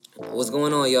What's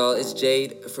going on, y'all? It's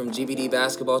Jade from GBD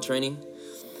Basketball Training.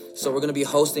 So we're going to be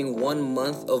hosting 1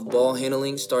 month of ball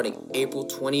handling starting April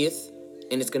 20th,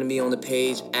 and it's going to be on the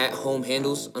page at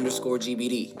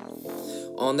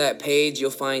homehandles_GBD. On that page,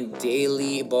 you'll find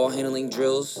daily ball handling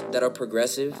drills that are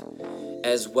progressive,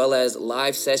 as well as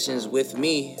live sessions with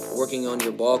me working on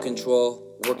your ball control,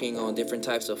 working on different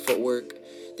types of footwork,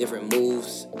 different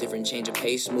moves, different change of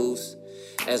pace moves,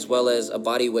 as well as a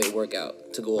body weight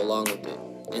workout to go along with it.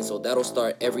 And so that'll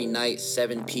start every night,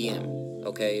 7 p.m.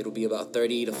 Okay, it'll be about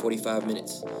 30 to 45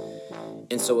 minutes.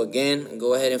 And so again,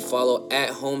 go ahead and follow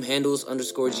at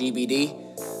homehandles_GBD.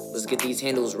 Let's get these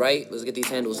handles right. Let's get these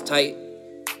handles tight.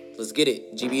 Let's get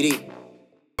it. GBD.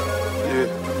 Yeah.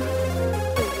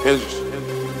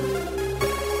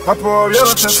 I pour up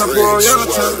yellow test, I pour up yellow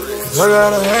test. I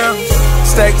got a hand.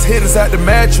 Stacks hit us out the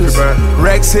mattress.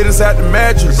 Racks hit us out the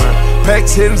mattress.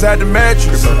 Packs hit us out the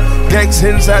mattress. Gangs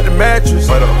hit us out the mattress.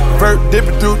 Vert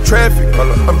dipping through traffic.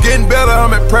 I'm getting better,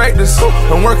 I'm at practice.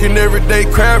 I'm working every day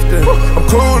crafting. I'm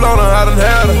cool on her, I done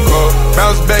had her.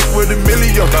 Bounce back with a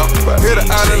million. Hit her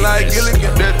island like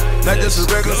Gilligan. Not just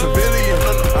a regular civilian.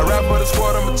 I rap for the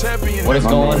squad, I'm a champion. What is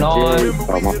going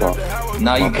on?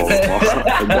 Now you can.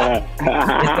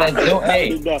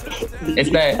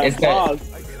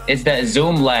 It's that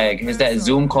Zoom lag. It's that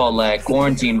Zoom call lag.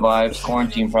 Quarantine vibes,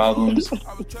 quarantine problems.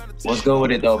 What's good with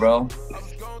it though, bro?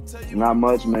 Not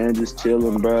much, man. Just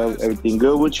chilling, bro. Everything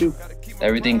good with you?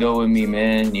 Everything good with me,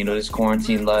 man. You know, this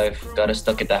quarantine life got us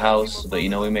stuck at the house, but you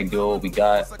know, we make do what we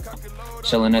got.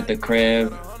 Chilling at the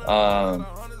crib.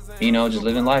 You know, just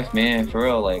living life, man. For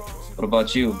real. Like, what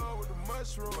about you?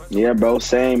 Yeah, bro.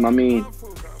 Same. I mean,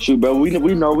 shoot, bro. We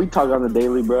know we talk on the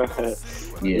daily, bro.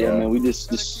 Yeah, man. We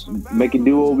just making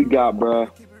do what we got, bro.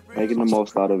 Making the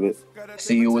most out of it.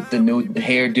 See you with the new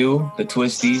hairdo, the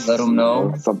twisties. Let them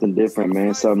know. Something different,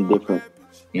 man. Something different.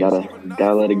 Yes.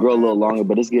 Gotta let it grow a little longer,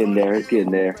 but it's getting there. It's getting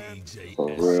there.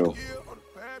 For real.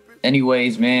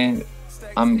 Anyways, man,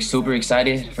 I'm super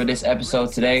excited for this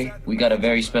episode today. We got a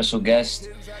very special guest.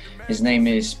 His name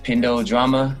is Pindo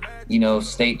Drama. You know,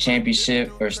 state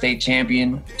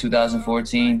champion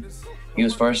 2014. He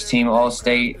was first team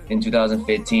All-State in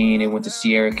 2015 and went to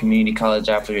Sierra Community College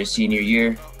after his senior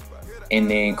year. And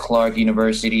then Clark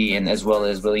University, and as well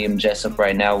as William Jessup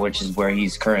right now, which is where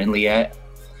he's currently at.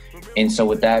 And so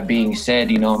with that being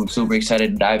said, you know, I'm super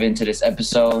excited to dive into this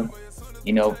episode,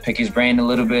 you know, pick his brain a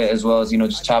little bit, as well as, you know,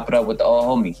 just chop it up with the old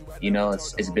homie. You know,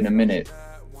 it's been a minute.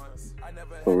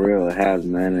 For real, it has,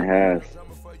 man. It has.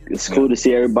 It's cool to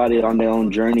see everybody on their own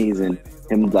journeys and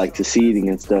him like succeeding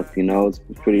and stuff, you know. It's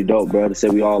pretty dope, bro, to say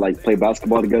we all like play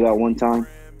basketball together at one time.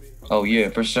 Oh yeah,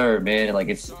 for sure, man. Like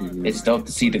it's dope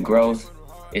to see the growth.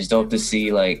 It's dope to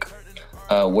see like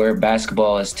where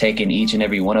basketball has taken each and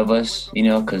every one of us, you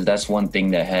know, because that's one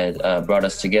thing that had brought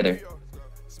us together.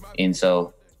 And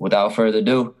so without further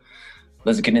ado,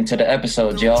 let's get into the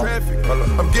episode, y'all.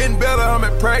 I'm getting better, I'm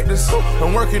at practice.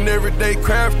 I'm working every day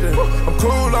crafting. I'm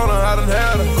cool on her, I done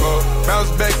had her.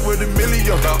 Bounce back with a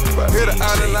million. Hit her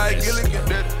island like Gilligan.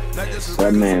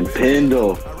 That man,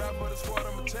 Pindo.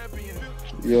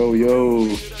 Yo.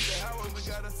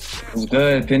 What's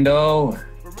good, Pindo?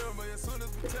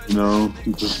 You know,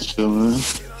 just chilling.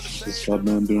 Just got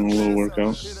done doing a little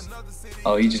workout.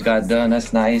 Oh, you just got done.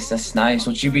 That's nice.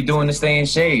 What you be doing to stay in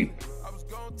shape?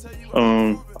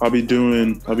 I'll be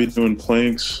doing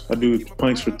planks. I do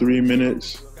planks for 3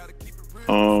 minutes.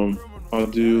 I'll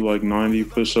do like 90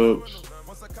 push-ups.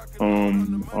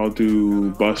 I'll do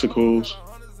bicycles.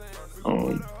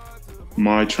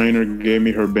 My trainer gave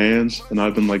me her bands, and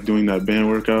I've been like doing that band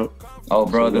workout. Oh,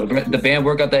 bro, the band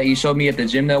workout that you showed me at the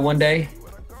gym that one day?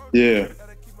 Yeah.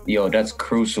 Yo, that's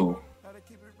crucial.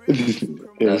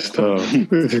 It's tough.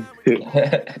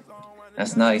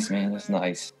 That's nice, man. That's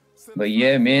nice. But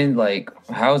yeah, man, like,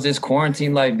 how's this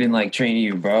quarantine life been like training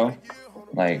you, bro?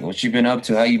 Like, what you been up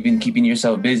to? How you been keeping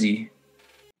yourself busy?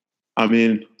 I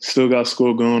mean, still got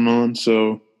school going on,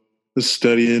 so just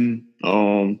studying.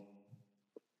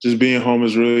 Just being home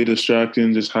is really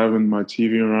distracting. Just having my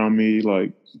TV around me,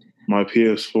 like my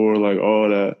PS4, like all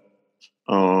that.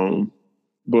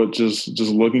 But just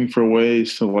looking for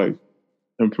ways to like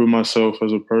improve myself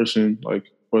as a person, like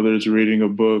whether it's reading a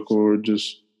book or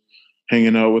just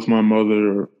hanging out with my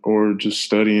mother or just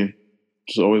studying,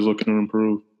 just always looking to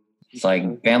improve. It's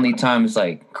like family time is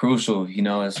like crucial, you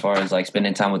know, as far as like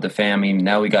spending time with the family.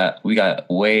 Now we got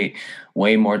way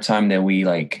more time than we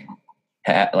like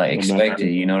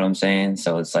expected, you know what I'm saying?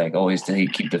 So it's like always to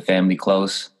keep the family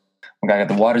close. I got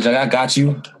the water jug. I got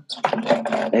you.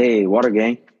 Hey, water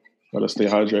gang. Gotta stay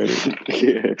hydrated.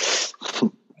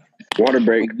 Water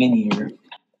break. In here.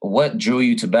 what drew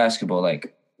you to basketball?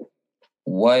 Like,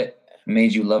 what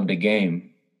made you love the game?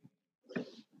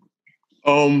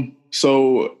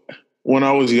 So when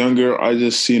I was younger, I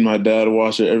just seen my dad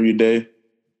watch it every day.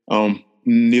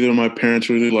 Neither of my parents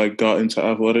really like got into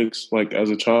athletics like as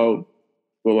a child,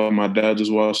 but like my dad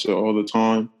just watched it all the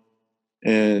time,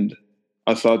 and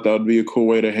I thought that would be a cool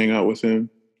way to hang out with him.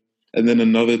 And then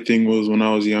another thing was when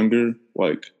I was younger,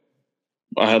 like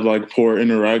I had like poor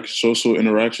social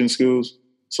interaction skills.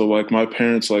 So like my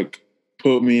parents like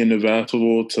put me in the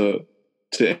basketball to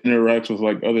interact with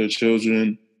like other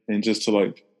children and just to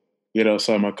like get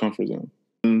outside my comfort zone.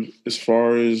 And as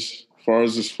far as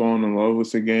just falling in love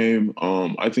with the game,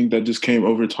 I think that just came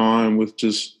over time with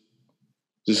just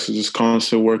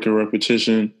constant work and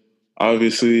repetition.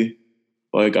 Obviously,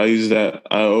 like I've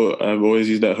always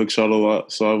used that hook shot a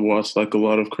lot, so I've watched like a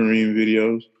lot of Kareem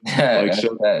videos,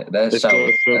 like That's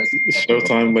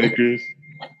Showtime Lakers,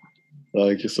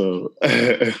 like so.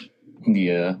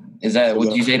 Yeah. Is that?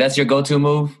 Would you say that's your go-to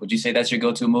move? Would you say that's your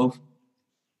go-to move?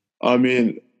 I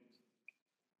mean,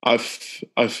 I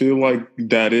feel like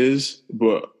that is,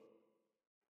 but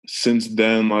since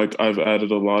then, like I've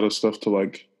added a lot of stuff to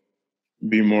like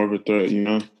be more of a threat, you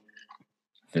know.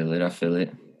 I feel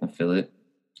it.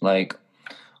 Like,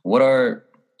 what are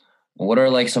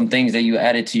like some things that you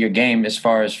added to your game as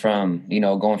far as from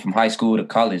going from high school to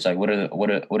college? Like, what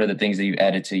are the things that you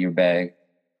added to your bag?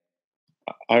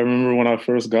 I remember when I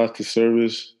first got to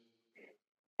service,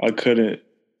 I couldn't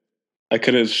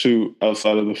shoot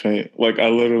outside of the paint. Like I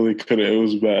literally couldn't. It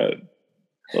was bad.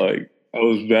 Like I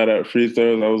was bad at free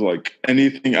throws. I was like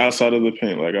anything outside of the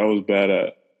paint. Like I was bad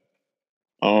at.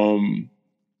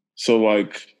 So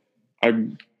like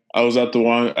I was at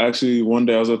the actually one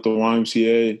day I was at the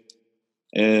YMCA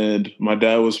and my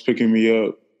dad was picking me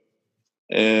up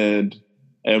and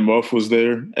Muff was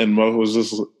there and Muff was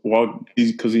just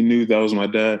because he knew that was my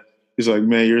dad. He's like,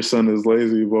 man, your son is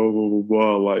lazy, blah blah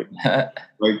blah blah.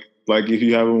 Like if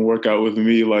you have him work out with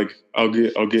me, like I'll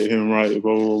get him right,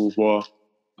 blah blah blah blah.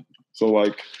 So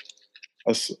like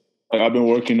I've been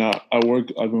working out. I've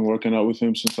been working out with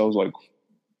him since I was like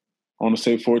I want to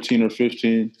say 14 or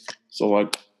 15. So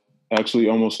like actually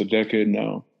almost a decade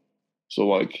now. So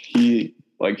like he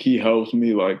helps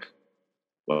me like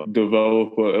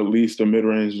develop at least a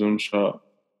mid-range jump shot.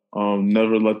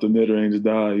 Never let the mid-range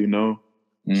die, you know.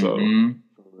 Mm-hmm.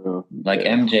 So like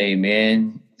MJ,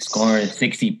 man, scoring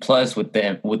 60 plus with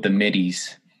the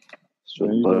middies.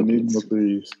 You don't need no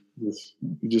threes.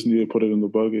 You just need to put it in the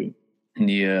bucket.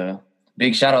 Yeah.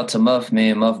 Big shout out to Muff,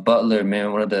 man. Muff Butler,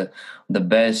 man, one of the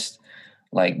best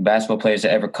like basketball players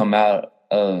to ever come out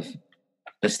of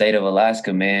the state of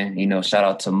Alaska, man. Shout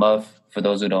out to Muff. For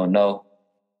those who don't know,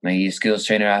 man, he's a skills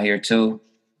trainer out here too.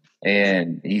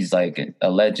 And he's like a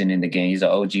legend in the game. He's an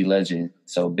OG legend.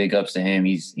 So big ups to him.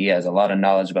 He has a lot of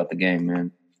knowledge about the game,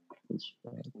 man.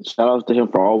 Shout out to him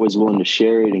for always willing to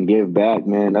share it and give back,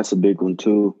 man. That's a big one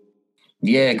too.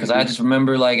 Yeah, because I just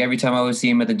remember like every time I would see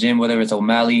him at the gym, whether it's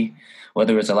O'Malley,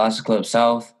 whether it's Alaska Club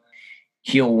South,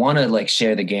 he'll want to like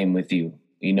share the game with you,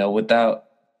 without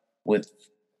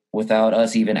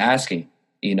us even asking,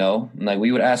 like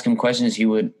we would ask him questions. He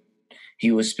would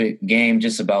spit game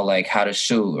just about like how to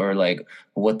shoot or like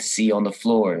what to see on the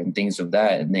floor and things of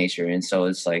that nature. And so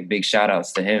it's like big shout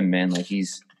outs to him, man. Like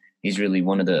he's really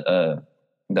one of the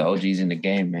OGs in the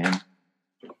game, man.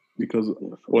 Because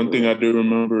one thing I do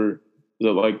remember is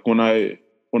that like when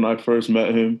I first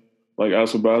met him, like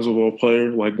as a basketball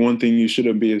player, like one thing you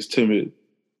shouldn't be is timid.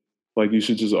 Like you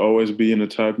should just always be in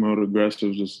attack mode,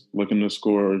 aggressive, just looking to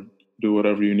score or do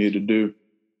whatever you need to do.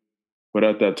 But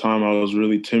at that time, I was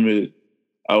really timid.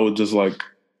 I would just like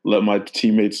let my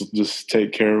teammates just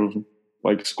take care of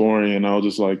like scoring, and I would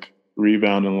just like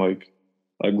rebound and like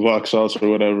block shots or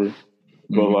whatever.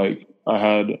 Mm-hmm. But like I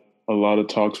had a lot of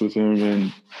talks with him,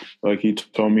 and like he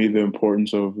told me the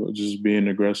importance of just being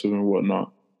aggressive and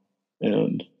whatnot.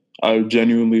 And I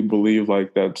genuinely believe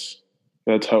like that's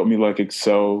helped me like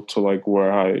excel to like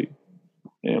where I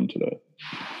am today.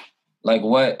 Like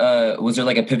what was there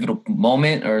like a pivotal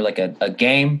moment or like a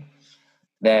game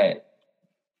that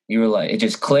you were like it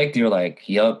just clicked? You're like,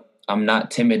 "Yup, I'm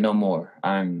not timid no more.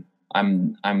 I'm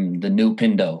the new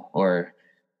Pindo." Or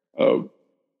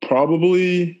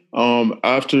probably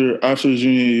after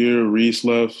junior year, Reese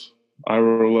left. I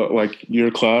wrote like year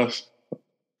class.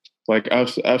 Like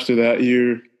after that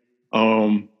year,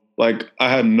 like I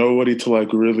had nobody to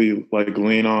like really like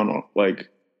lean on. Like,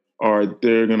 all right,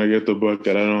 they're gonna get the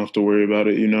bucket. I don't have to worry about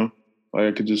it. Like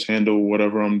I could just handle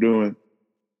whatever I'm doing.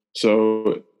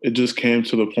 So it just came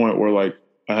to the point where like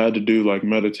I had to do like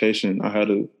meditation. I had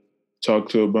to talk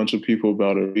to a bunch of people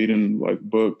about it, reading like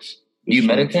books. You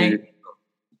meditate?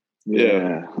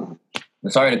 Yeah.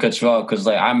 Sorry to cut you off, because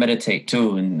like I meditate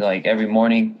too, and like every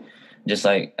morning, just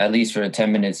like at least for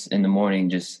 10 minutes in the morning,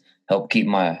 just help keep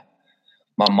my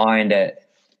mind at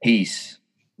peace.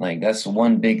 Like that's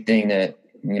one big thing that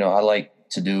I like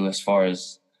to do as far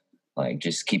as like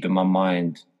just keeping my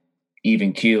mind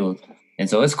even keeled. And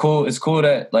so it's cool. It's cool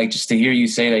that like just to hear you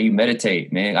say that you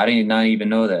meditate, man. I did not even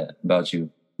know that about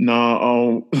you.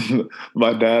 No,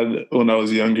 my dad, when I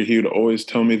was younger, he would always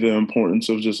tell me the importance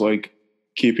of just like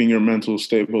keeping your mental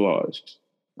stabilized.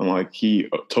 And like he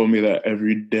told me that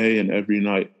every day and every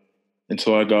night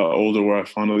until I got older, where I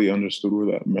finally understood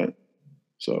what that meant.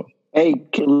 So, hey,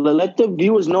 let the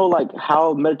viewers know like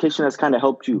how meditation has kind of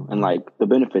helped you and like the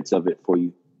benefits of it for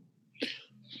you.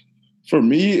 For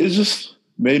me, it just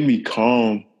made me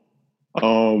calm.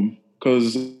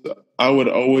 Because I would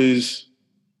always,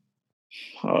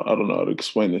 I don't know how to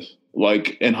explain this.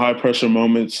 Like in high pressure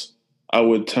moments, I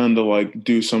would tend to like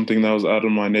do something that was out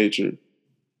of my nature.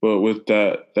 But with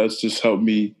that's just helped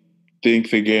me think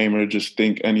the game or just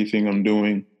think anything I'm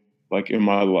doing like in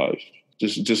my life.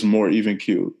 Just more even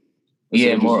keeled.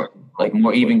 Yeah, more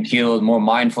even keeled, more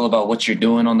mindful about what you're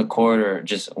doing on the court or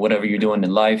just whatever you're doing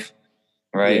in life.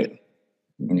 Right?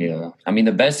 Yeah. I mean,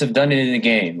 the best have done it in the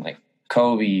game, like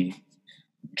Kobe,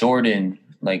 Jordan.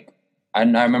 Like I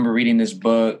remember reading this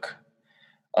book.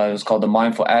 It was called The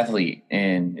Mindful Athlete,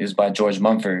 and it was by George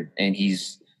Mumford, and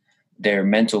he's their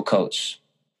mental coach.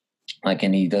 Like,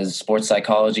 and he does sports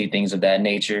psychology, things of that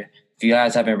nature. If you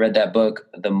guys haven't read that book,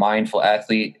 The Mindful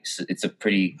Athlete, it's a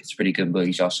pretty good book.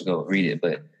 You should also go read it.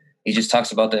 But he just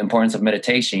talks about the importance of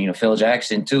meditation. Phil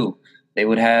Jackson too.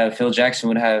 Phil Jackson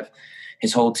would have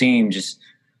his whole team just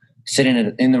sitting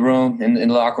in the room, in the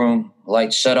locker room,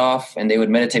 lights shut off, and they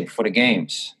would meditate before the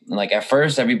games. And like at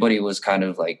first, everybody was kind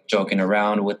of like joking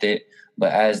around with it,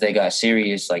 but as they got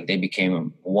serious, like they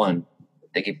became one.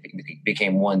 They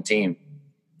became one team,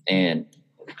 and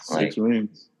like, 6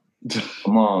 rings.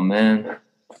 Come on, man!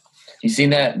 You seen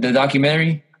the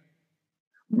documentary?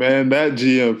 Man, that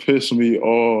GM pissed me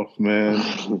off, man.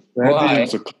 That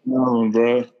dude's a clown,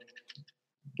 bro.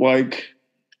 Like,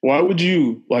 why would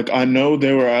you? Like, I know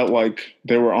they were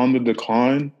on the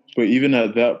decline, but even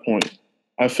at that point,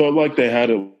 I felt like they had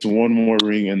one more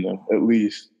ring in them, at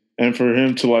least. And for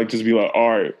him to like just be like, all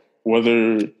right,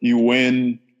 whether you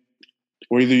win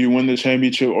the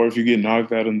championship or if you get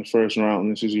knocked out in the first round,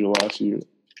 and this is your last year.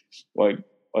 Like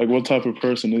what type of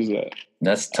person is that?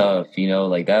 That's tough,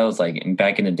 like that was like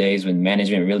back in the days when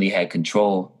management really had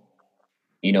control,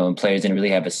 and players didn't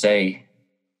really have a say.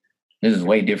 This is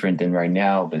way different than right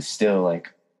now, but still,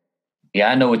 like, yeah,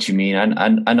 I know what you mean.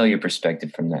 I know your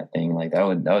perspective from that thing. Like that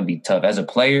would be tough as a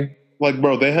player. Like,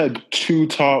 bro, they had 2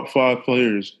 top 5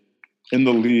 players in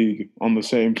the league on the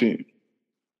same team,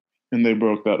 and they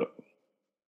broke that up.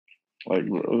 Like,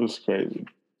 bro, it was crazy.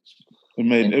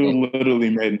 It literally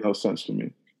made no sense to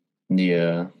me.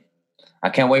 Yeah, I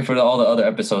can't wait for all the other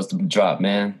episodes to drop,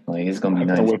 man. Like it's gonna be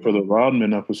nice. I can't wait for the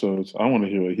Rodman episodes. I want to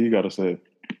hear what he got to say.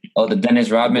 Oh, the Dennis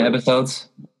Rodman episodes?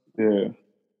 Yeah.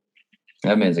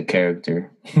 That man's a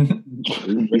character.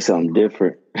 He's something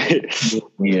different.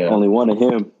 Yeah. Only one of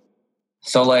him.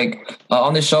 So, like,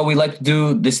 on this show, we like to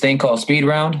do this thing called Speed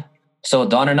Round. So,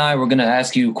 Don and I, we're going to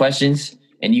ask you questions,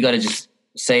 and you got to just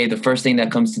say the first thing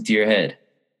that comes into your head.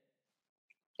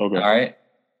 Okay. All right?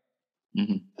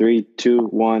 Mm-hmm. 3, 2,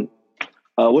 1.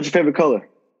 What's your favorite color?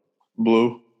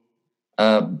 Blue.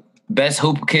 Best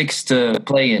hoop kicks to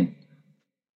play in?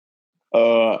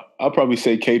 I'll probably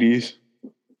say KD's.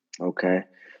 Okay.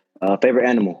 Favorite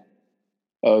animal?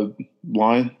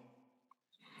 Lion.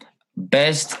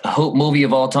 Best hoop movie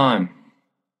of all time?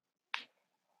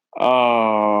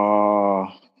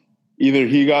 Either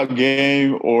He Got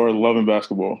Game or Love and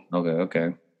Basketball.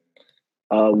 Okay.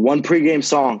 One pregame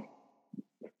song?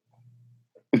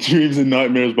 Dreams and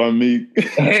Nightmares by Meek.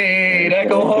 Hey, that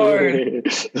go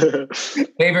hard.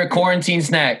 Favorite quarantine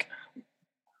snack?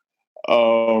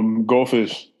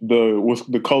 Goldfish. With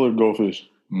the colored goldfish.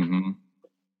 Mm-hmm.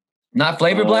 Not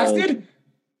flavor blasted?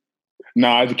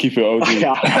 Nah, I have to keep it OG.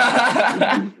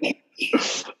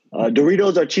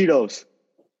 Doritos or Cheetos?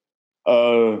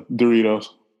 Doritos.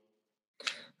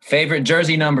 Favorite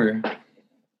jersey number?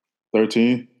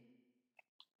 13.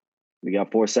 We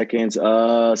got 4 seconds.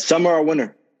 Summer or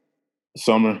winter?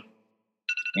 Summer.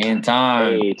 And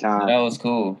time. Hey, time. That was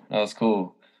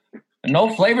cool.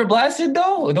 No flavor blasted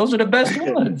though. Those are the best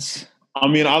ones. I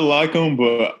mean, I like them,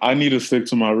 but I need to stick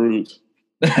to my roots.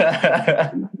 I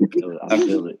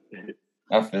feel it.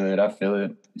 I feel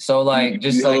it. So like,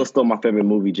 just Yellow's still my favorite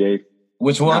movie, Jade.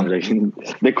 Which I'm one? joking.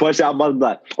 The question I'm about to be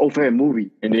like, oh, favorite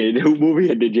movie, and then who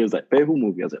movie, and then Jim's like, favorite who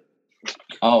movie? I was like,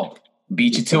 Oh,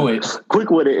 beat you to it.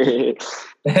 quick with it.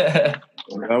 That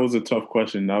was a tough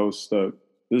question. I was stuck.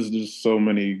 There's just so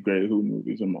many great Who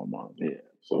movies in my mind. Yeah,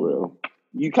 for real.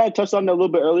 You kind of touched on that a little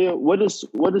bit earlier. What does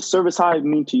Service High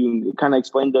mean to you? Kind of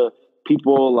explain to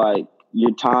people like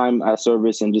your time at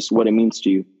Service and just what it means to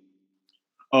you.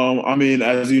 I mean,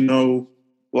 as you know,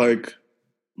 like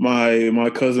my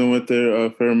cousin went there,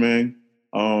 Fairmang,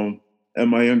 and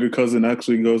my younger cousin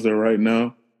actually goes there right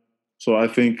now. So I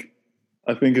think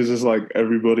it's just like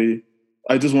everybody.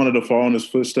 I just wanted to follow in his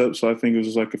footsteps, so I think it was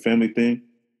just like a family thing.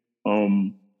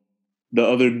 The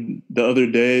other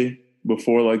day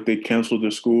before like they canceled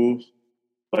their schools,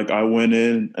 like I went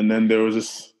in and then there was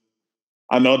this.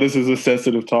 I know this is a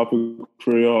sensitive topic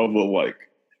for y'all, but like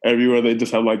everywhere they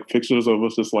just have like pictures of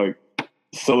us just like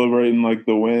celebrating like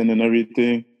the win and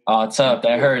everything. Oh, tough.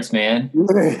 That hurts, man.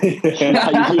 Yeah,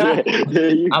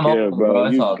 you I'm good, open, bro. bro.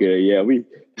 It's You all good. Yeah,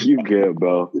 you good,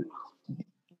 bro.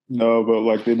 No, but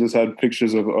like they just had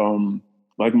pictures of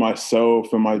like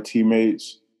myself and my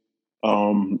teammates,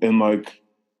 and like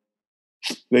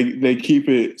they keep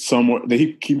it somewhere.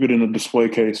 They keep it in a display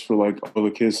case for like all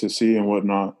the kids to see and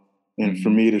whatnot. And for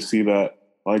me to see that,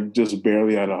 like just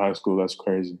barely out of high school, that's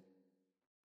crazy.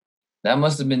 That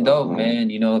must have been dope, man.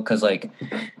 You know, because like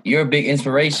you're a big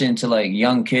inspiration to like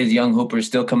young kids, young hoopers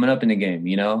still coming up in the game.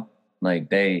 You know, like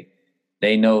they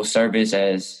know Service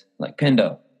as like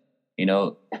Pendo. You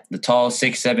know, the tall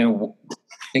 6'7",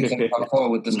 6'4"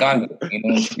 with the sky hook. You know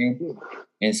what I'm saying?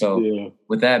 And so,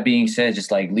 with that being said, just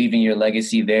like leaving your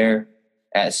legacy there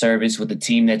at Service with the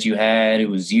team that you had, it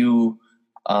was you,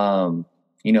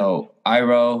 you know,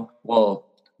 Iro. Well,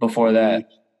 before that,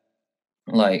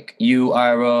 like you,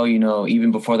 Iro. You know,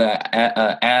 even before that,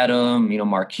 Adam. You know,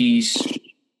 Marquise.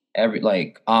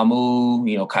 Like Amu.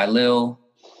 You know, Khalil.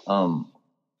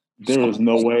 There was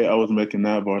no way I was making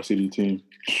that varsity team.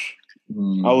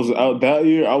 I was out that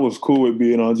year. I was cool with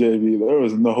being on JV. There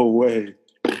was no way.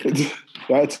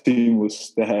 That team was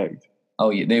stacked. Oh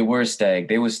yeah, they were stacked.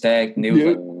 They were stacked, and they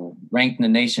were like ranked in the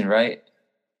nation, right?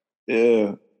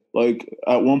 Yeah, like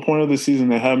at one point of the season,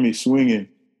 they had me swinging,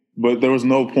 but there was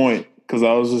no point because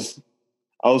I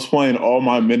was playing all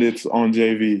my minutes on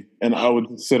JV, and I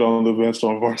would sit on the bench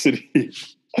on varsity.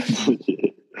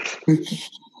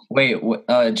 Wait,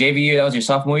 JV year? That was your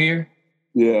sophomore year?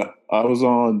 Yeah, I was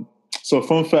on. So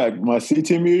fun fact, my C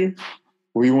team year,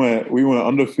 we went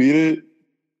undefeated,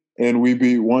 and we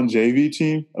beat one JV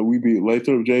team. We beat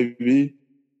Lathrop JV.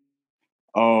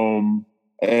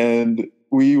 And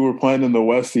we were playing in the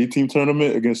West C team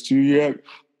tournament against Chuyak,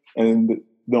 and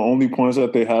the only points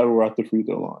that they had were at the free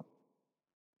throw line.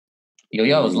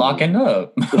 Yo, was locking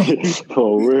up.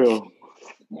 For real.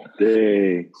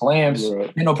 Dang. Clamps.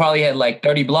 Right. You know, probably had like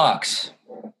 30 blocks.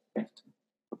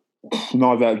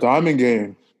 No, that diamond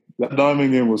game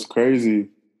was crazy.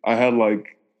 I had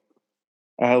like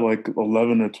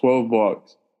 11 or 12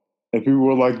 blocks, and people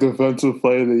were like defensive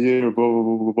player of the year, blah blah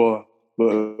blah blah blah.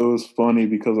 But it was funny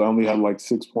because I only had like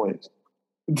 6 points.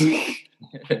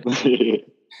 Hey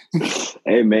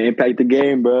man, impact the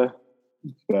game, bro.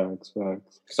 Facts.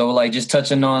 So like just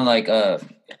touching on like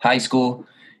high school,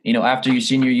 you know, after your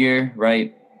senior year,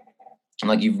 right?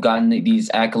 Like you've gotten these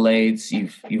accolades,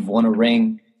 you've won a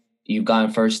ring, you've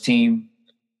gotten first team,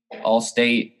 all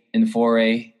state in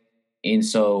 4A. And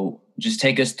so just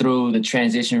take us through the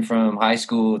transition from high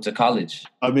school to college.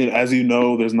 I mean, as you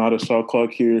know, there's not a shot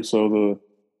clock here. So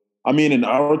in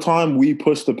our time, we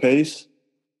pushed the pace.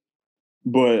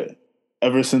 But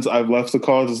ever since I've left the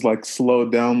college, it's like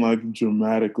slowed down like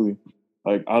dramatically.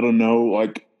 Like, I don't know,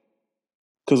 like,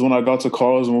 because when I got to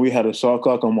college, when we had a shot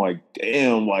clock, I'm like,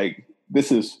 damn, like,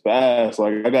 this is fast.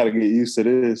 Like, I got to get used to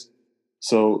this.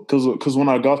 So, because when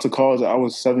I got to college, I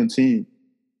was 17.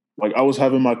 Like, I was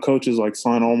having my coaches, like,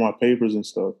 sign all my papers and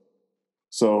stuff.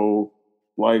 So,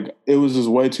 like, it was just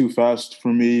way too fast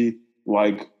for me.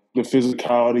 Like, the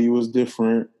physicality was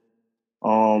different.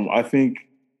 I think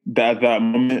that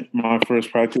moment, my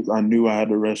first practice, I knew I had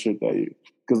to redshirt that year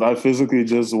because I physically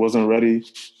just wasn't ready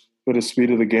for the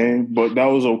speed of the game. But that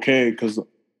was okay because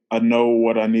I know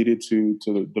what I needed to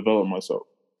develop myself.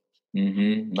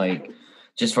 Mm-hmm. Like,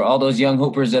 just for all those young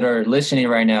hoopers that are listening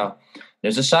right now,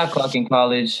 there's a shot clock in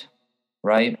college,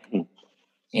 right?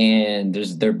 And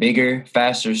they're bigger,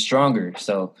 faster, stronger.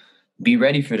 So be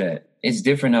ready for that. It's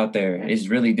different out there. It's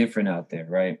really different out there,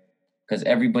 right? Because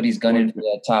everybody's gunning for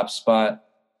that top spot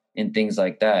and things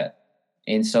like that.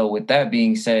 And so with that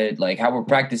being said, like how were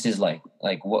practices like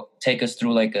what take us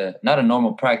through like not a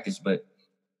normal practice, but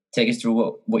take us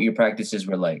through what your practices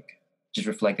were like. just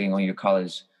reflecting on your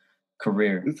college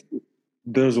career?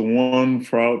 There's one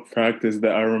practice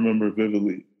that I remember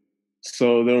vividly.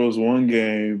 So there was one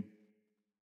game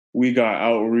we got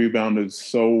out rebounded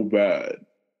so bad.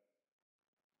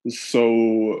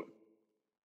 So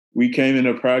we came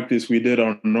into practice, we did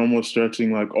our normal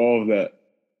stretching, like all of that.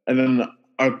 And then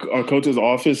our coach's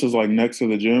office is like next to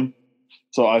the gym.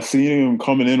 So I see him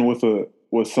coming in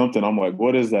with something. I'm like,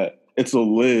 what is that? It's a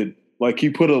lid. Like he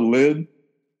put a lid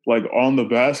like on the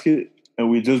basket, and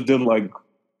we just did like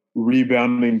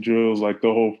rebounding drills like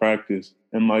the whole practice.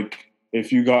 And like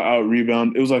if you got out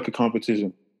rebound, it was like a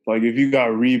competition. Like if you got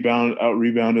out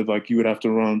rebounded, like you would have to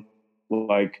run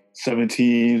like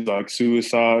 17s, like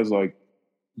suicides, like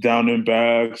down in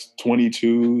bags,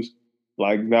 22s.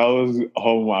 Like that was,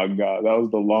 oh my God, that was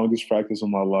the longest practice of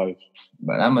my life.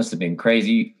 But that must have been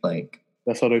crazy. Like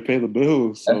that's how they pay the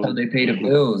bills. So. That's how they pay the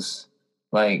bills.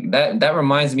 Like that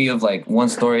reminds me of like one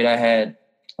story that I had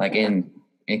like in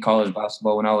college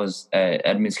basketball when I was at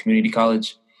Edmonds Community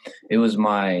College. It was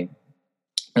my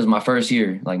first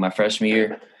year, like my freshman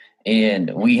year.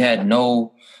 And we had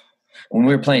when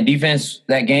we were playing defense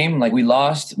that game, like we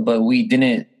lost, but we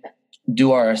didn't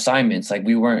do our assignments. Like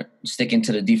we weren't sticking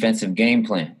to the defensive game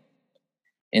plan.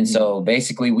 And so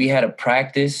basically we had a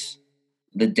practice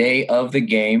the day of the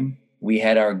game. We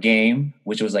had our game,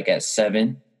 which was like at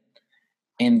 7.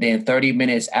 And then 30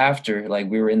 minutes after, like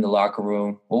we were in the locker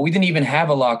room. Well, we didn't even have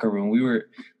a locker room.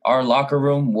 Our locker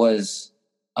room was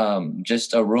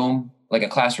just a room, like a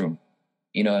classroom,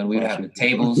 and we would have the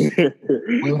tables.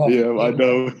 I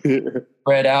know.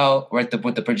 Spread out with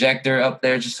the projector up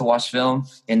there just to watch film,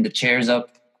 and the chairs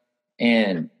up.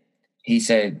 And he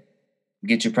said,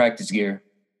 "Get your practice gear.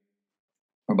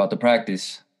 We're about to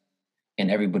practice." And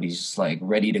everybody's just like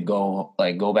ready to go,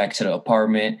 like go back to the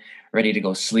apartment, ready to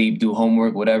go sleep, do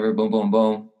homework, whatever, boom, boom,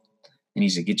 boom. And he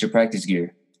said, "Get your practice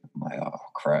gear." I'm like, oh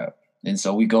crap. And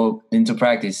so we go into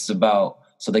practice. So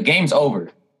the game's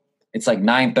over. It's like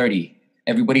 9:30.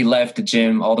 Everybody left the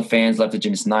gym. All the fans left the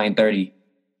gym. It's 9:30.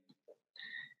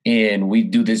 And we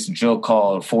do this drill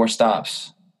called 4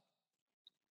 stops.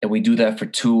 And we do that for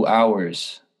 2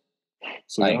 hours.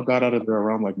 So y'all got out of there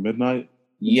around like midnight?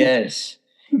 Yes.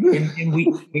 And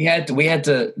we had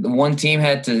to one team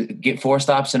had to get 4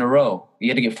 stops in a row. You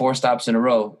had to get 4 stops in a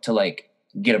row to like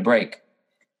get a break.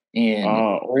 And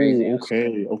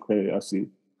okay, I see.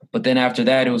 But then after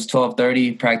that, it was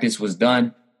 12:30. Practice was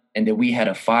done, and then we had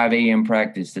a 5 a.m.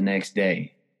 practice the next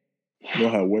day. Y'all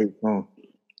had weight, huh?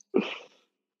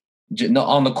 No,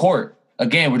 on the court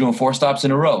again. We're doing 4 stops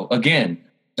in a row again.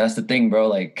 That's the thing, bro.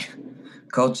 Like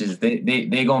coaches, they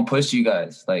gonna push you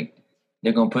guys. Like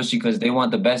they're gonna push you because they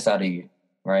want the best out of you,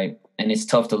 right? And it's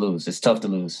tough to lose.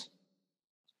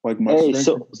 Like my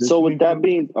so with that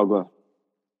being, go ahead.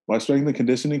 My strength and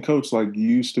conditioning coach like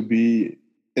used to be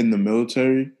in the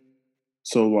military.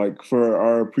 So like for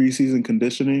our preseason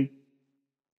conditioning,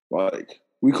 like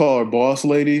we call her boss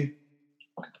lady.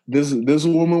 This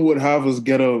woman would have us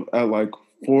get up at like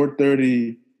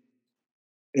 4:30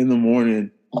 in the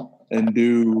morning and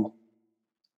do.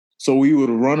 So we would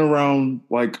run around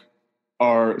like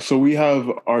so we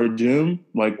have our gym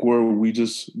like where we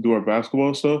just do our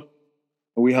basketball stuff.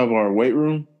 And we have our weight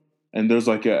room, and there's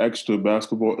like an extra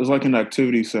basketball. It's like an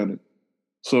activity center.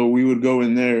 So we would go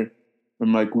in there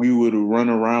and like we would run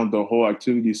around the whole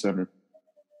activity center.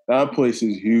 That place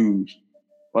is huge.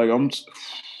 Like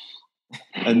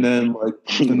and then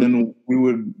we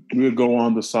would go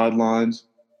on the sidelines.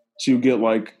 She would get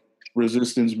like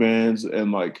resistance bands,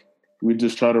 and like we'd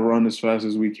just try to run as fast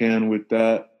as we can with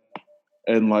that.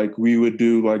 And like we would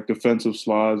do like defensive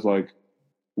slides like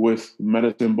with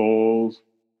medicine balls.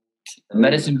 The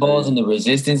medicine balls and the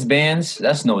resistance bands,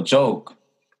 that's no joke.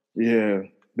 Yeah.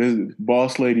 This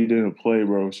boss lady didn't play,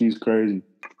 bro. She's crazy.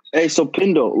 Hey, so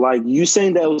Pindo, like you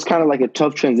saying that it was kind of like a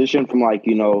tough transition from like,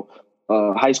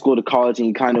 high school to college, and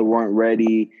you kind of weren't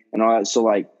ready and all that. So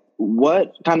like,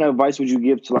 what kind of advice would you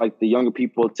give to like the younger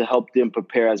people to help them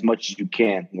prepare as much as you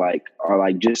can? Like, or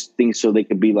like just things so they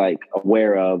could be like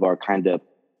aware of, or kind of,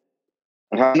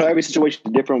 I know every situation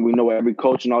is different. We know every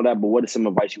coach and all that, but what is some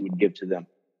advice you would give to them?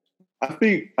 I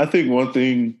think one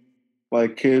thing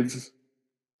like kids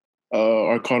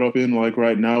are caught up in like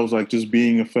right now is like just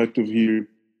being effective here.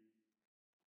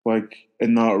 Like,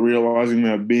 and not realizing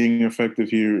that being effective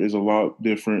here is a lot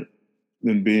different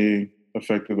than being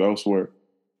effective elsewhere.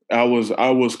 I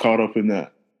was caught up in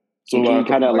that. So can you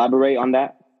kind of elaborate on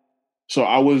that? So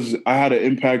I had an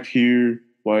impact here.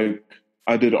 Like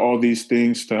I did all these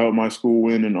things to help my school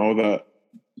win and all that.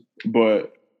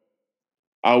 But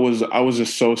I was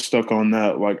just so stuck on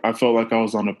that. Like I felt like I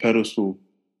was on a pedestal.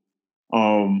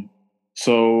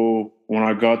 So when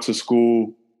I got to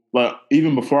school, like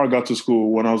even before I got to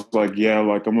school, when I was like, yeah,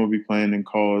 like I'm gonna be playing in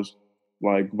college,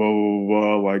 like blah blah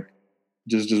blah, like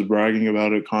just bragging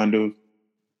about it, kind of.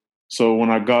 So when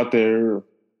I got there,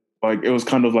 like it was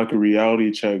kind of like a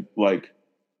reality check. Like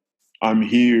I'm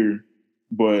here,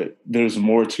 but there's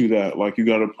more to that. Like you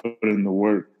got to put in the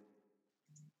work,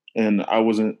 and I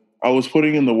wasn't. I was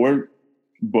putting in the work,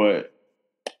 but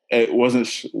it wasn't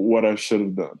what I should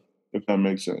have done. If that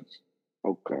makes sense.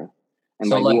 Okay. And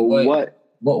So, like, like, what?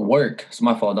 what work? It's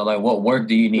my fault. Though. Like, what work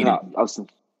do you need?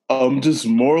 Just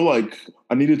more like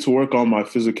I needed to work on my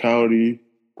physicality.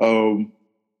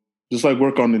 Just like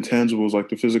work on intangibles, like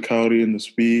the physicality and the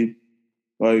speed.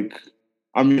 Like,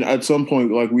 I mean, at some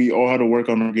point, like we all had to work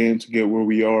on our game to get where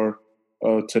we are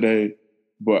today.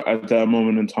 But at that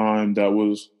moment in time, that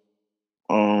was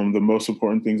the most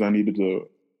important things I needed to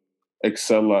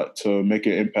excel at to make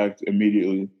an impact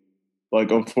immediately. Like,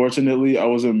 unfortunately, I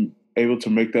wasn't able to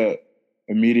make that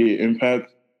immediate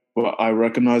impact, but I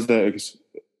recognized that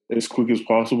as quick as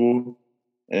possible,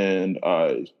 and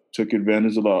I took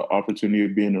advantage of the opportunity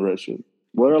of being a redshirt.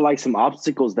 What are like some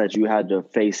obstacles that you had to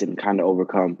face and kind of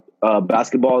overcome?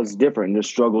 Basketball is different. There's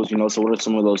struggles, you know. So what are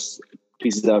some of those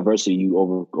pieces of adversity you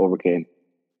overcame?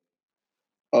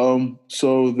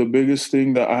 So the biggest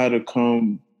thing that I had to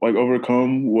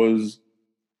overcome was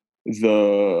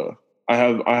I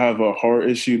have a heart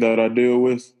issue that I deal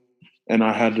with, and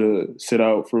I had to sit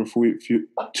out for 2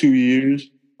 years.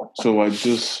 So like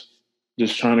just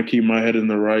trying to keep my head in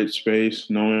the right space,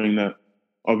 knowing that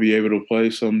I'll be able to play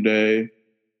someday.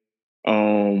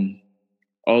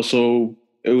 Also,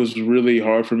 it was really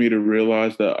hard for me to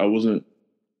realize that I wasn't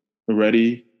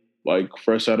ready, like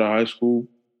fresh out of high school,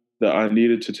 that I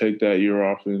needed to take that year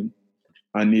off and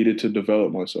I needed to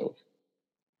develop myself.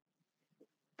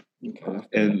 Okay.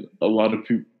 And a lot of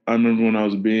people, I remember when I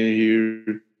was being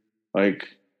here, like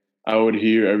I would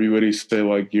hear everybody say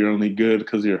like, you're only good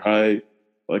because your height.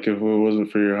 Like if it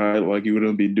wasn't for your height, like you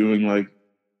wouldn't be doing like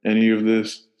any of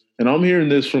this. And I'm hearing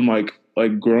this from like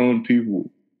grown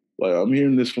people. Like I'm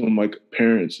hearing this from like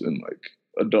parents and like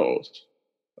adults.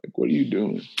 Like, what are you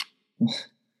doing?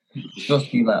 You're supposed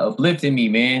to be like uplifting me,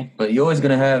 man. But you're always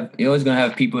gonna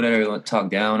have people that are gonna talk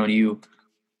down on you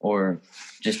or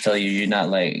just tell you you're not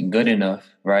like good enough,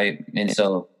 right? And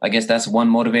so I guess that's one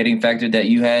motivating factor that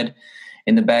you had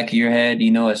in the back of your head,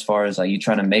 you know, as far as like you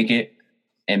trying to make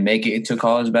it to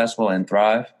college basketball and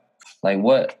thrive. Like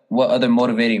what other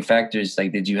motivating factors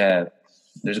like did you have?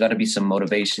 There's got to be some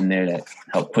motivation there that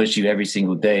help push you every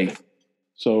single day.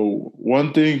 So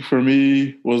one thing for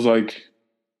me was like,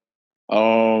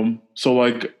 so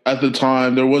like at the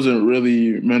time there wasn't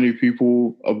really many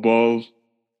people above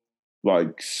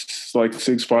like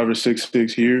 6'5" or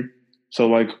 6'6" here. So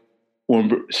like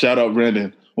shout out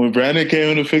Brandon. When Brandon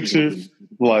came in the picture,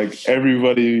 like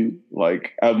everybody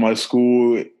like at my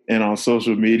school and on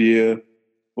social media,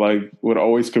 like would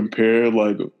always compare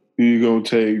like who you gonna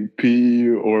take, P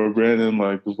or Brandon,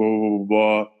 like blah blah blah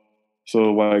blah.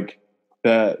 So like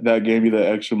that gave me the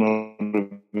extra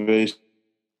motivation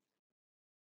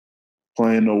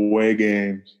playing away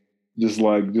games, just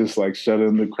like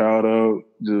shutting the crowd up.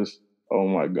 Just oh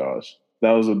my gosh,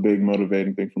 that was a big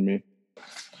motivating thing for me.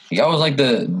 Y'all was like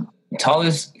the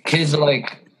tallest kids to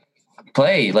like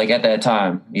play like at that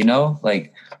time, you know?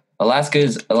 Like Alaska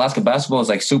basketball is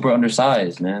like super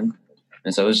undersized, man.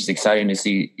 And so it was just exciting to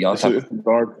see y'all It's a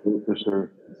guard state for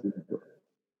sure.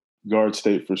 Guard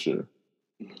state for sure.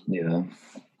 Yeah.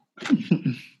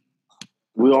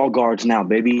 We all guards now,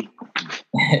 baby.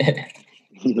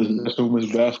 There's so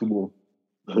much basketball.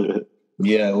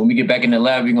 Yeah, when we get back in the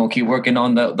lab, we're gonna keep working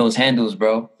on those handles,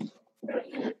 bro.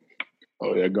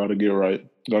 Oh yeah, gotta get right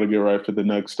for the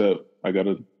next step. I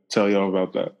gotta tell y'all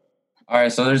about that. All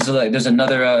right, so there's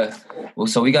another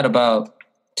so we got about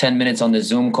 10 minutes on the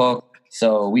Zoom call.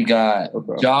 So we got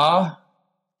Ja,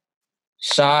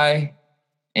 Shy,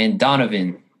 and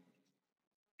Donovan.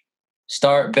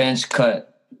 Start, bench, cut.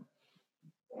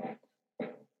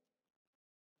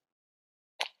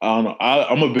 I don't know.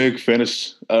 I'm a big fan of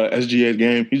SGA's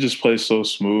game. He just plays so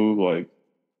smooth.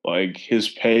 Like his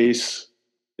pace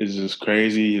is just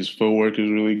crazy. His footwork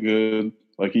is really good.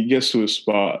 Like he gets to his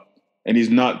spot, and he's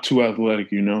not too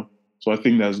athletic, you know. So I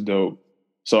think that's dope.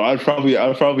 So I'd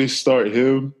probably start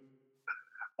him.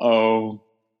 I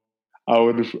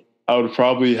would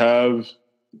probably have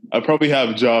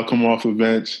Ja come off the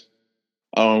bench.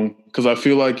 Because I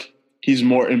feel like he's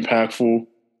more impactful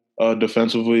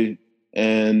defensively,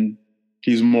 and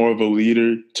he's more of a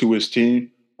leader to his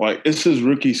team. Like it's his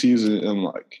rookie season, and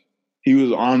like he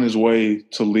was on his way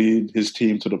to lead his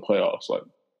team to the playoffs. Like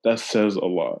that says a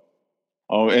lot.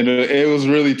 And it was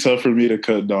really tough for me to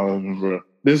cut Donovan, bro.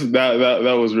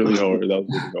 That was really hard. That was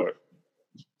really hard.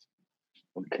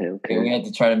 Okay. We had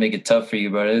to try to make it tough for you,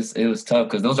 bro. It was tough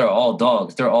because those are all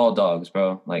dogs. They're all dogs,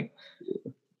 bro. Like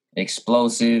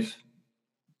explosive,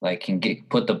 like can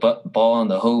put the ball on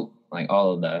the hoop, like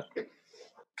all of that.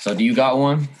 So, do you got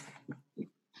one?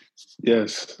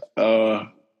 Yes.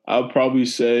 I'll probably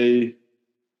say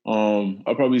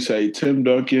Tim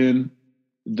Duncan,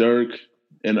 Dirk,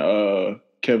 and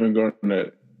Kevin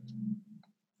Garnett.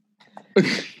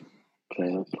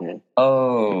 Okay.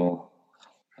 Oh,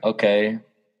 okay.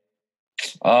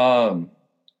 I'm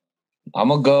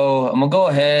gonna go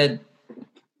ahead.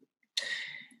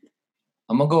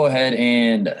 I'm gonna go ahead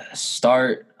and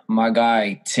start my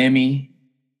guy Timmy.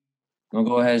 I'm gonna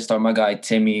go ahead and start my guy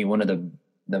Timmy, one of the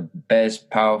best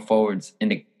power forwards in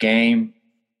the game.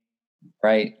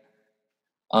 Right?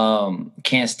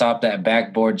 Can't stop that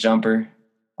backboard jumper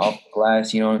off the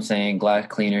glass. You know what I'm saying? Glass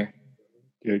cleaner.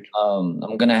 Good.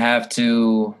 I'm gonna have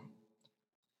to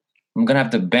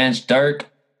bench Dirk.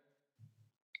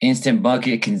 Instant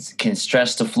bucket, can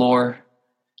stretch the floor,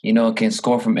 can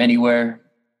score from anywhere.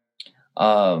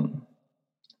 And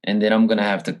then I'm gonna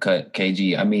have to cut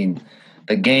KG. I mean,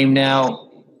 the game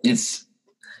now, it's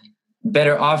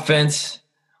better offense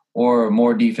or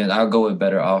more defense. I'll go with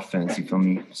better offense. You feel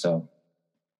me? So.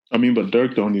 I mean, but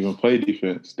Dirk don't even play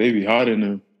defense. They be hot in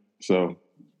him. So.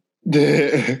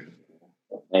 Hey,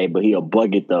 but he a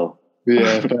bucket though.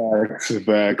 Yeah, facts.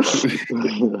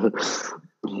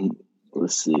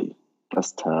 Let's see.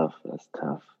 That's tough.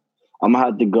 I'm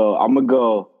gonna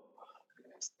go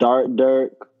start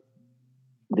Dirk,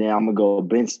 then I'm gonna go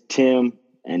bench Tim,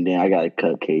 and then I gotta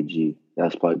cut KG.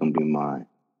 That's probably gonna be mine.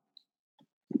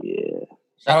 Yeah.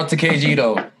 Shout out to KG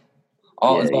though.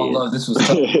 All love. This was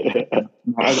tough.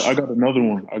 I got another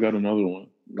one.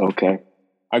 Okay.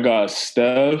 I got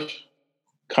Steph,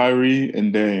 Kyrie,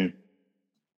 and Dame.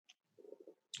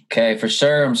 Okay, for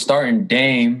sure. I'm starting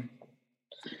Dame.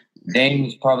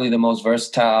 Dame's probably the most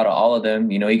versatile out of all of them.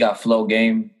 He got flow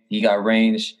game. He got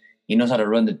range. He knows how to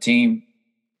run the team.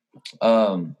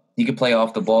 He can play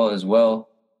off the ball as well.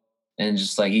 And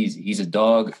just like he's a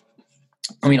dog.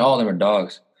 I mean, all of them are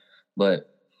dogs.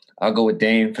 But I'll go with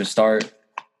Dame for start.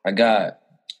 I got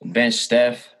bench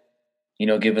Steph.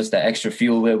 Give us the extra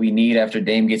fuel that we need after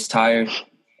Dame gets tired.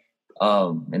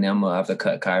 And then I'm going to have to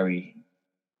cut Kyrie.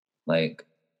 Like,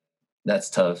 that's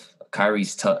tough.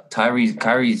 Kyrie's tough.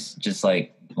 Kyrie's just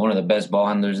like one of the best ball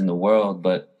handlers in the world,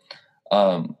 but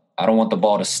I don't want the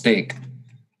ball to stick.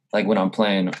 Like when I'm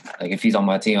playing, like if he's on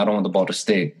my team, I don't want the ball to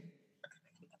stick.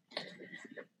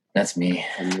 That's me.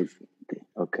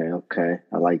 Okay.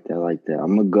 I like that.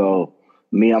 I'm gonna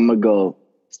go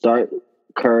start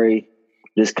Curry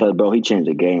just cause, bro, he changed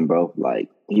the game, bro. Like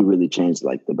he really changed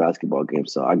like the basketball game.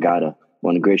 So I gotta,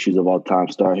 one of the great shoes of all time,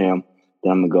 start him.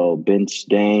 Then I'm gonna go bench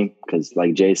Dame because,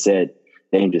 like Jay said,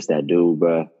 Dame just that dude,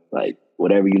 bro. Like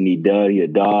whatever you need done, he a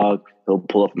dog. He'll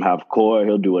pull up from half court.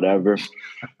 He'll do whatever.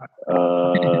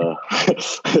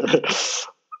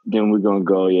 Then we're gonna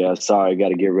go. Yeah, sorry, got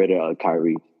to get rid of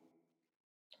Kyrie.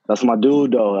 That's my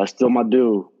dude, though. That's still my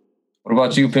dude. What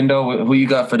about you, Pindo? Who you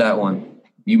got for that one?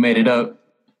 You made it up.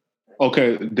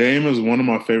 Okay, Dame is one of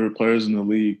my favorite players in the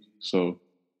league, so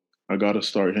I got to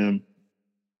start him.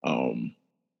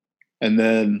 And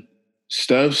then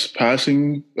Steph's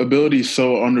passing ability is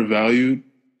so undervalued,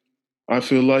 I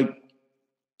feel like.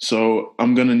 So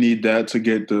I'm going to need that to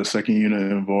get the second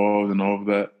unit involved and all of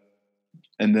that.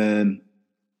 And then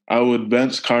I would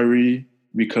bench Kyrie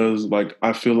because, like,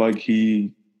 I feel like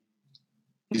he's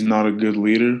not a good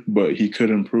leader, but he could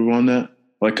improve on that.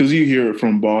 Like, because you hear it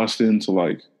from Boston to,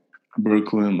 like,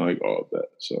 Brooklyn, like, all of that.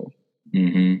 So.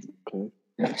 Mm-hmm. Okay.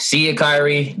 See you,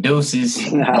 Kyrie. Deuces.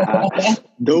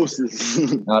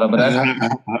 Deuces. But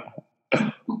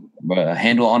a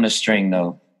handle on the string,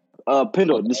 though.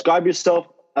 Pindo, describe yourself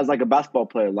as like a basketball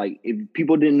player. Like, if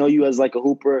people didn't know you as like a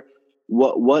hooper,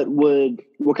 what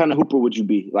kind of hooper would you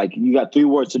be? Like, you got 3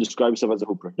 words to describe yourself as a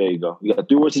hooper. There you go. You got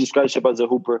 3 words to describe yourself as a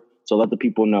hooper. So let the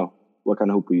people know what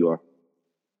kind of hooper you are.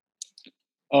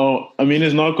 Oh, I mean,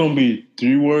 it's not going to be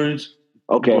 3 words.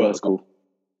 Okay, that's cool.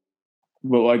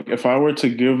 But, like, if I were to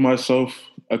give myself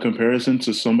a comparison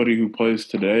to somebody who plays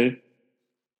today,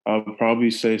 I would probably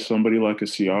say somebody like a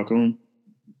Siakam.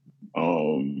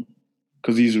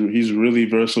 Because he's really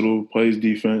versatile, plays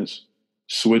defense,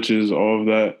 switches, all of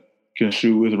that, can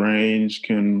shoot with range,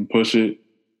 can push it.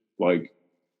 Like,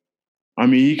 I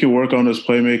mean, he can work on his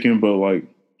playmaking, but, like,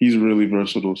 he's really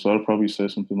versatile. So I'd probably say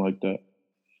something like that.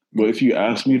 But if you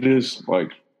ask me this,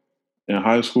 like, in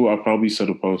high school, I probably said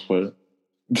a post player.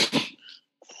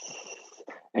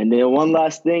 And then one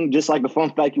last thing, just like a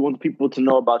fun fact you want people to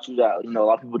know about you that, a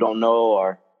lot of people don't know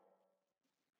or...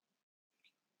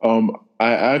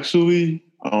 I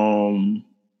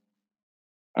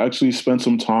actually spent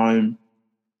some time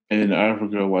in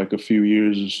Africa, like a few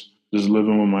years, just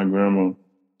living with my grandma.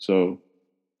 So,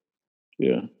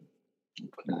 yeah.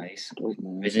 Nice.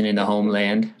 Visiting the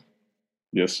homeland.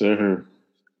 Yes, sir.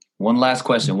 One last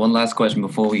question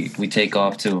before we take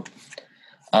off too.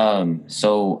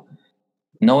 So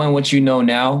knowing what you know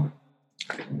now,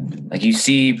 like you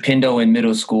see Pindo in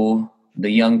middle school, the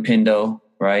young Pindo,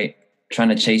 right? Trying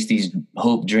to chase these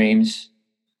hope dreams.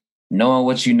 Knowing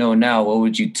what you know now, what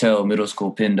would you tell middle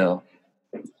school Pindo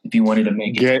if you wanted to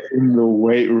make it? Get in the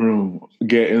weight room.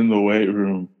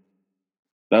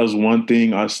 That was one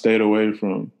thing I stayed away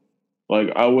from.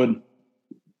 Like I would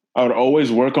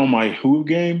always work on my hoop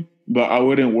game, but I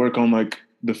wouldn't work on like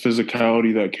the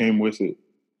physicality that came with it.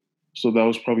 So that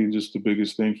was probably just the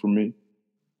biggest thing for me.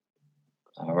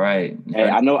 All right. Hey,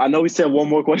 I know we said one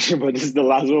more question, but this is the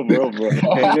last one, bro. We're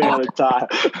out of time.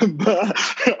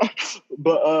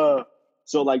 but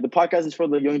so like the podcast is for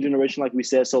the young generation, like we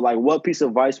said. So like, what piece of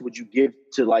advice would you give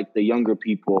to like the younger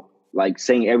people, like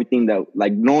saying everything that,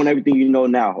 like knowing everything you know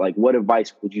now? Like, what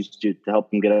advice would you do to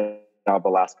help them get out of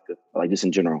Alaska, like just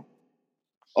in general?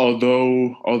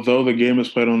 Although the game is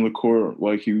played on the court,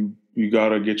 like you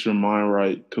gotta get your mind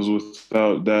right, because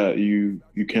without that, you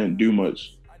can't do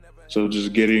much. So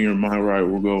just getting your mind right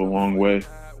will go a long way.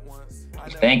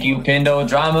 Thank you, Pindo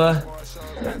Drama.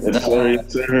 Yes, sir.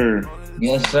 Yes, sir.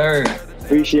 Yes, sir.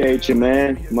 Appreciate you,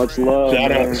 man. Much love.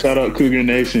 Shout out Cougar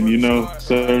Nation.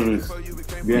 Service.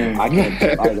 Yeah. I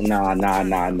can't. Nah. You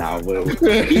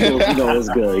know what's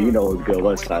good. You know what's good.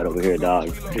 West Side over here, dog.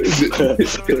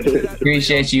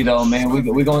 Appreciate you though, man.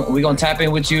 We gonna tap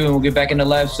in with you and we'll get back in the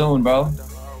live soon, bro.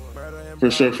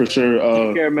 For sure.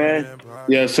 Take care, man.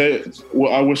 Yeah,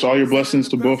 I wish all your blessings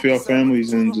to both of y'all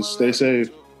families and just stay safe.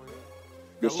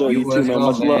 Yes, sir. You too, man.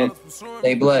 Much love.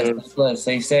 Stay blessed.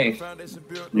 Stay safe.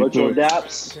 Mucho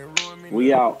daps.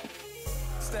 We out.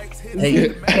 Hey.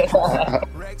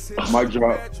 Mic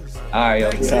drop. All right, yo.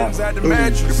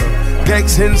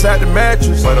 Gangs hitting inside the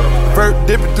mattress. Vert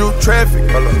dipping through traffic.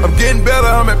 I'm getting better,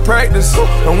 I'm at practice.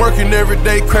 I'm working every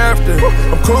day crafting.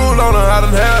 I'm cool on her, I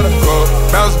done had her.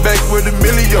 Bounce back with $1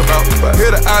 million.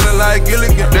 Hit her island like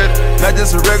Gilligan. Not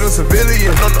just a regular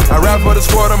civilian. I ride for the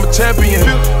squad, I'm a champion.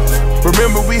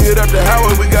 Remember, we hit up the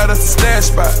highway, we got us a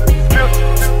stash spot.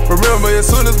 Remember, as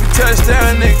soon as we touch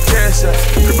down, nigga, cash out.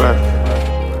 Goodbye.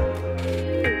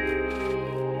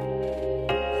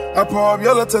 I pour up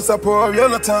yellow test,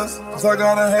 cause I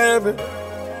gotta have it.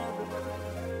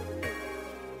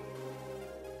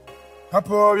 I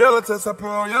pour up yellow test, cause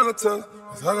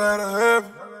I gotta have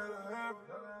it.